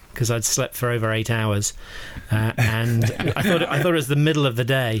panic because I'd slept for over 8 hours, and I thought it was the middle of the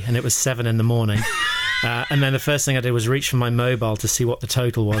day, and it was 7 in the morning. And then the first thing I did was reach for my mobile to see what the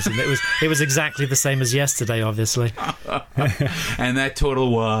total was, and it was exactly the same as yesterday, obviously. And that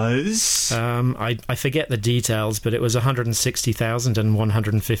total was? I forget the details, but it was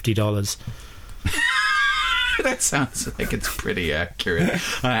 $160,150. That sounds like it's pretty accurate.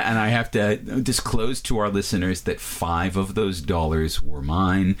 And I have to disclose to our listeners that 5 of those dollars were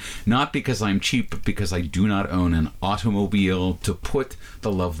mine, not because I'm cheap, but because I do not own an automobile to put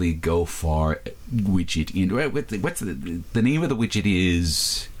the lovely GoFar widget in. What's the name of the widget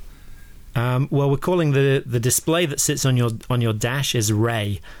is? Well, we're calling the display that sits on your dash is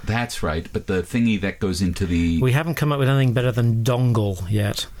Ray. That's right, but the thingy that goes into the... We haven't come up with anything better than dongle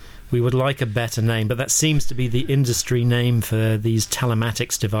yet. We would like a better name, but that seems to be the industry name for these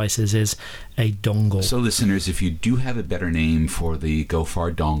telematics devices, is a dongle. So listeners, if you do have a better name for the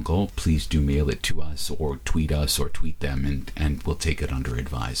GoFar dongle, please do mail it to us or tweet them, and we'll take it under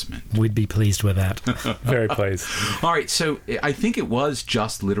advisement. We'd be pleased with that. Very pleased. All right, so I think it was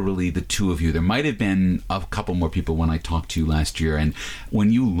just literally the two of you. There might have been a couple more people when I talked to you last year, and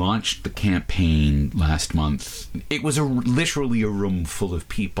when you launched the campaign last month, it was literally a room full of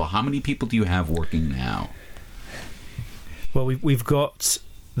people. How many people do you have working now? Well,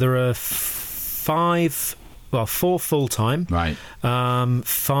 there are 4 full-time. Right.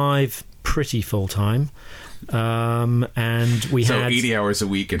 5 pretty full-time. And we had 80 hours a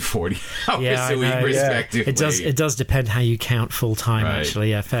week and 40 hours a week, respectively. It does depend how you count full-time, right.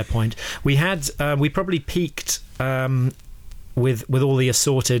 Actually. Yeah, fair point. We probably peaked with all the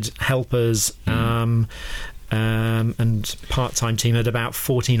assorted helpers and part-time team at about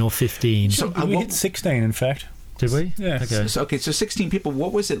 14 or 15. So we hit 16, in fact. Did we? Yeah. Okay. So 16 people.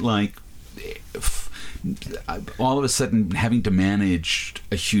 What was it like all of a sudden having to manage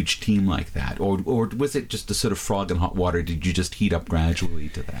a huge team like that? Or was it just a sort of frog in hot water? Did you just heat up gradually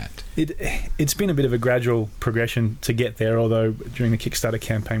to that? It's been a bit of a gradual progression to get there, although during the Kickstarter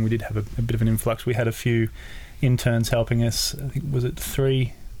campaign we did have a bit of an influx. We had a few interns helping us. I think, was it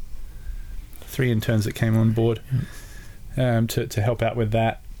 3 interns that came on board to help out with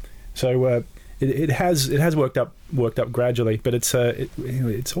that. So it has worked up gradually, but it's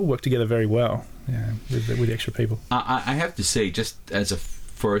all worked together very well with extra people. I have to say, just as a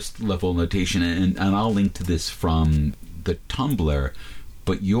first level notation, and I'll link to this from the Tumblr,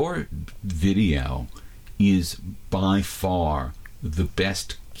 but your video is by far the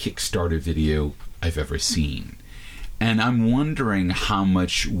best Kickstarter video I've ever seen. And I'm wondering how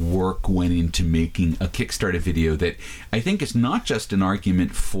much work went into making a Kickstarter video that I think is not just an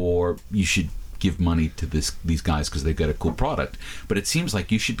argument for you should give money to these guys because they've got a cool product, but it seems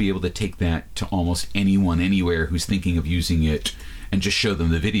like you should be able to take that to almost anyone, anywhere who's thinking of using it and just show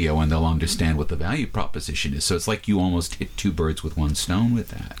them the video and they'll understand what the value proposition is. So it's like you almost hit 2 birds with 1 stone with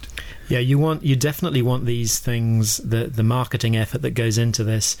that. Yeah, you definitely want these things, the marketing effort that goes into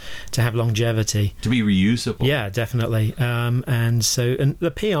this, to have longevity, to be reusable. Yeah, definitely. And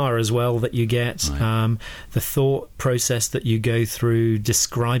the PR as well that you get, right. The thought process that you go through,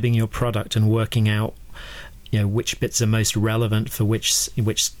 describing your product and working out, which bits are most relevant for which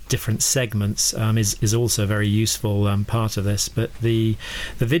different segments is also a very useful part of this. But the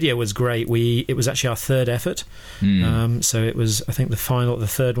video was great. It was actually our 3rd effort. So it was, I think the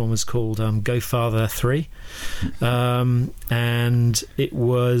 3rd one was called Go Farther 3. And it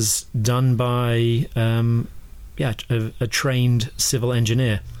was done by a trained civil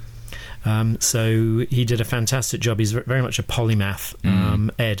engineer. So he did a fantastic job. He's very much a polymath.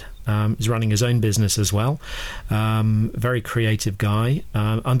 Ed is running his own business as well. Very creative guy.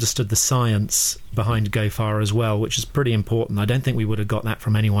 Understood the science behind GoFar as well, which is pretty important. I don't think we would have got that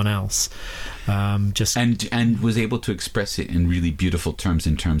from anyone else. And was able to express it in really beautiful terms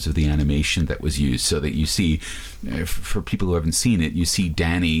in terms of the animation that was used, so that you see, for people who haven't seen it, you see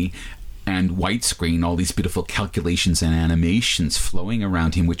Danny and white screen, all these beautiful calculations and animations flowing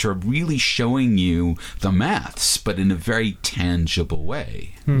around him, which are really showing you the maths, but in a very tangible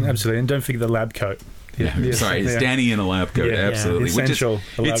way. Absolutely, and don't forget the lab coat. Sorry, it's Danny in a lab coat. Absolutely, essential.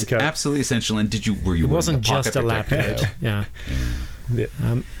 It's absolutely essential. And were you? It wasn't just a lab coat. Yeah.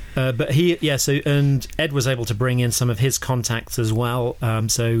 But and Ed was able to bring in some of his contacts as well.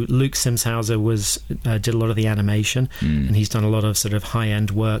 So Luke Simshauser did a lot of the animation, and he's done a lot of sort of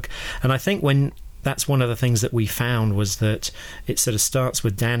high-end work. And I think that's one of the things that we found was that it sort of starts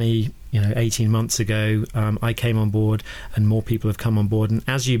with Danny, 18 months ago. I came on board, and more people have come on board. And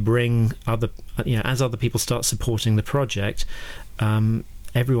as you bring as other people start supporting the project,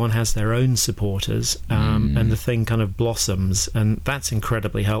 everyone has their own supporters, and the thing kind of blossoms, and that's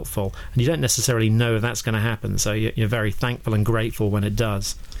incredibly helpful. And you don't necessarily know if that's going to happen, so you're very thankful and grateful when it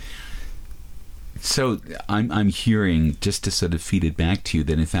does. So I'm hearing, just to sort of feed it back to you,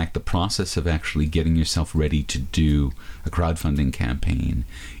 that in fact the process of actually getting yourself ready to do a crowdfunding campaign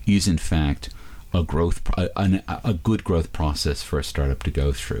is in fact a good growth process for a startup to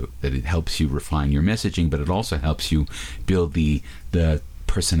go through. That it helps you refine your messaging, but it also helps you build the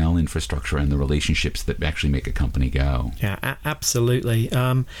personnel infrastructure and the relationships that actually make a company go. Yeah, absolutely.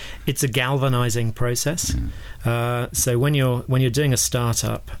 It's a galvanizing process. So when you're doing a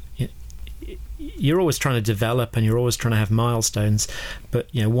startup, you're always trying to develop, and you're always trying to have milestones, but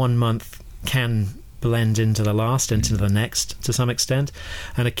 1 month can blend into the last, into the next to some extent.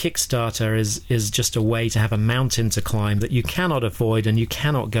 And a Kickstarter is just a way to have a mountain to climb that you cannot avoid and you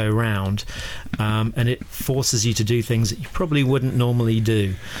cannot go round, and it forces you to do things that you probably wouldn't normally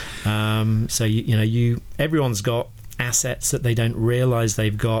do. So everyone's got assets that they don't realize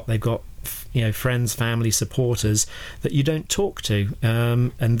they've got friends, family, supporters that you don't talk to,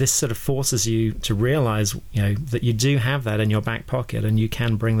 and this sort of forces you to realize that you do have that in your back pocket and you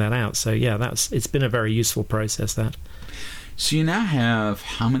can bring that out. So it's been a very useful process. That. So you now have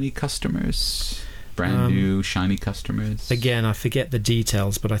how many customers? Brand new shiny customers? Again, I forget the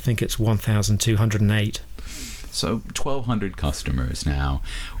details, but I think it's 1,208. So 1,200 customers now.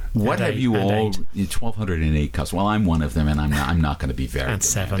 What have you all? 1,208 customers. Well, I'm one of them, and I'm not going to be very. And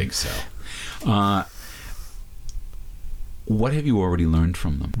 7. I think so. What have you already learned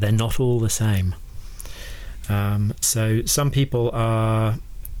from them? They're not all the same. So some people are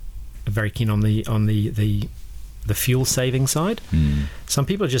very keen on the fuel saving side. Some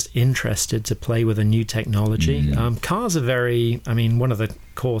people are just interested to play with a new technology. Cars are one of the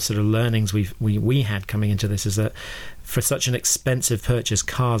core sort of learnings we had coming into this is that for such an expensive purchase,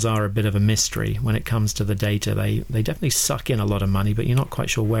 cars are a bit of a mystery when it comes to the data. They definitely suck in a lot of money, but you're not quite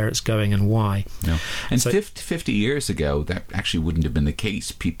sure where it's going and why. No. And 50 years ago, that actually wouldn't have been the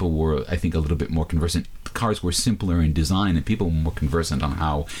case. People were, I think, a little bit more conversant. Cars were simpler in design, and people were more conversant on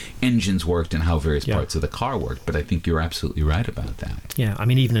how engines worked and how various parts of the car worked. But I think you're absolutely right about that. Yeah,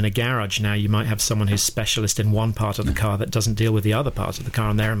 even in a garage now, you might have someone who's specialist in one part of the car that doesn't deal with the other parts of the car,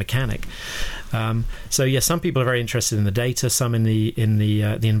 and they're a mechanic. Some people are very interested in the data, some in the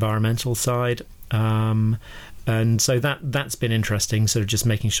environmental side, and so that's been interesting. Sort of just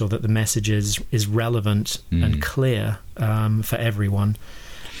making sure that the message is relevant and clear for everyone.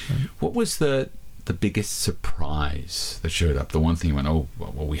 What was the biggest surprise that showed up? The one thing you went, oh,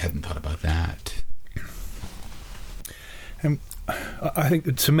 well, we hadn't thought about that. I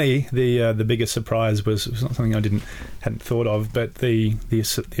think to me the biggest surprise was not something I hadn't thought of, but the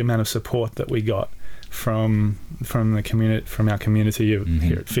amount of support that we got from the community, from our community here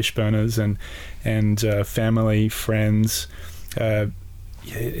at Fishburners, and family, friends.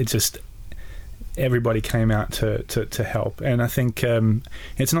 It just everybody came out to help, and I think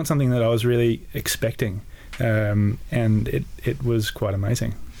it's not something that I was really expecting, and it was quite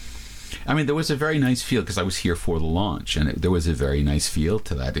amazing. I mean, there was a very nice feel, because I was here for the launch, and there was a very nice feel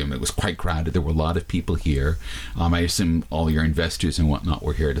to that. It was quite crowded. There were a lot of people here. I assume all your investors and whatnot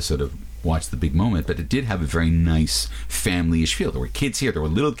were here to sort of watch the big moment, but it did have a very nice family-ish feel. There were kids here, there were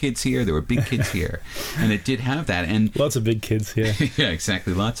little kids here, there were big kids here, and it did have that. And lots of big kids here. Yeah,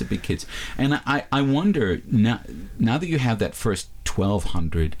 exactly, lots of big kids. And I wonder, now that you have that first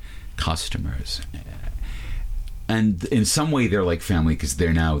 1,200 customers, and in some way they're like family because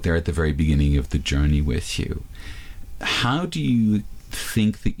they're at the very beginning of the journey with you, how do you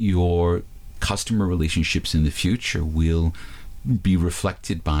think that your customer relationships in the future will be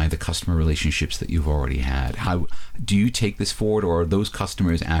reflected by the customer relationships that you've already had? How do you take this forward, or are those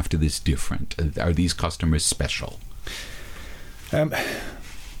customers after this different? Are these customers special? I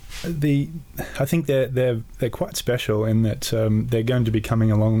think they're quite special in that they're going to be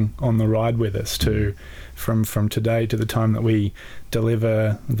coming along on the ride with us too, from today to the time that we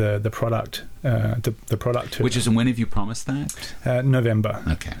deliver the product the product to. Which is, and when have you promised that? November.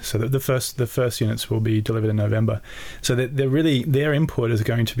 Okay. So the first units will be delivered in November. So their input is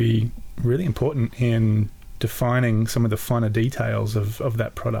going to be really important in defining some of the finer details of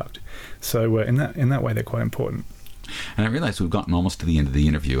that product. So in that way, they're quite important. And I realize we've gotten almost to the end of the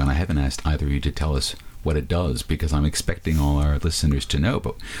interview, and I haven't asked either of you to tell us what it does, because I'm expecting all our listeners to know.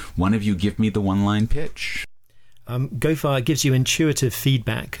 But one of you give me the one-line pitch. GoFar gives you intuitive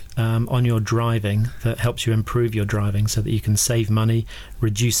feedback on your driving that helps you improve your driving so that you can save money,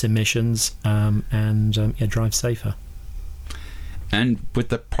 reduce emissions, and drive safer. And with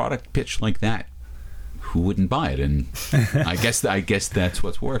the product pitch like that, who wouldn't buy it? And I guess that's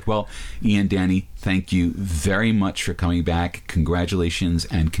what's worked. Well, Ian, Danny, thank you very much for coming back. Congratulations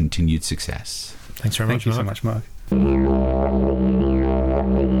and continued success. Thanks very much, Thank you so much, Mark.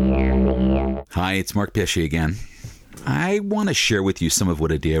 Hi, it's Mark Pesce again. I want to share with you some of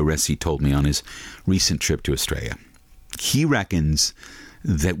what Adeo Ressi told me on his recent trip to Australia. He reckons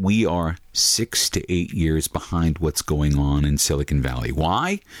that we are 6 to 8 years behind what's going on in Silicon Valley.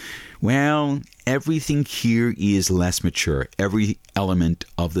 Why? Well, everything here is less mature, every element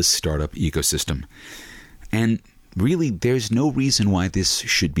of the startup ecosystem. And really, there's no reason why this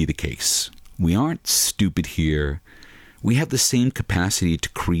should be the case. We aren't stupid here. We have the same capacity to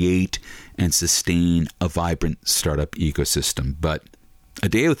create and sustain a vibrant startup ecosystem. But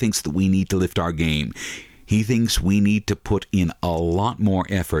Adeo thinks that we need to lift our game. He thinks we need to put in a lot more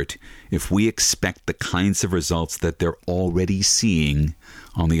effort if we expect the kinds of results that they're already seeing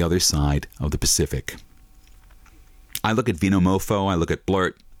on the other side of the Pacific. I look at Vinomofo, I look at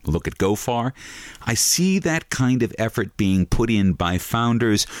Blurt, I look at GoFar. I see that kind of effort being put in by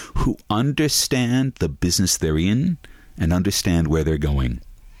founders who understand the business they're in and understand where they're going.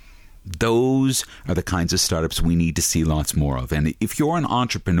 Those are the kinds of startups we need to see lots more of. And if you're an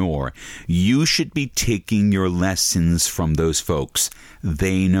entrepreneur, you should be taking your lessons from those folks.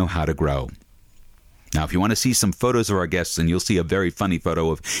 They know how to grow. Now, if you want to see some photos of our guests, and you'll see a very funny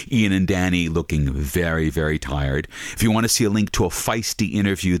photo of Ian and Danny looking very, very tired. If you want to see a link to a feisty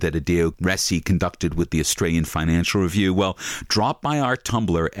interview that Adeo Ressi conducted with the Australian Financial Review, well, drop by our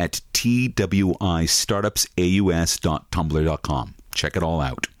Tumblr at twistartupsaus.tumblr.com. Check it all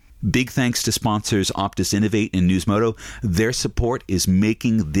out. Big thanks to sponsors Optus Innovate and Newsmodo. Their support is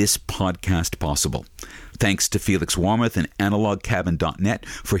making this podcast possible. Thanks to Felix Warmoth and AnalogCabin.net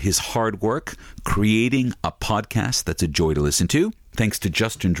for his hard work creating a podcast that's a joy to listen to. Thanks to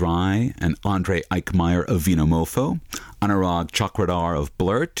Justin Dry and Andre Eichmeyer of Vinomofo, Anurag Chakradar of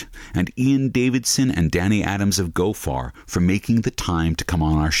Blurt, and Ian Davidson and Danny Adams of GoFar for making the time to come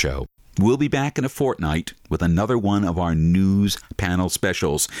on our show. We'll be back in a fortnight with another one of our news panel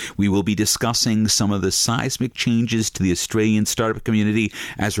specials. We will be discussing some of the seismic changes to the Australian startup community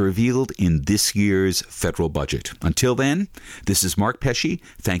as revealed in this year's federal budget. Until then, this is Mark Pesce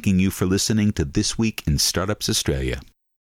thanking you for listening to This Week in Startups Australia.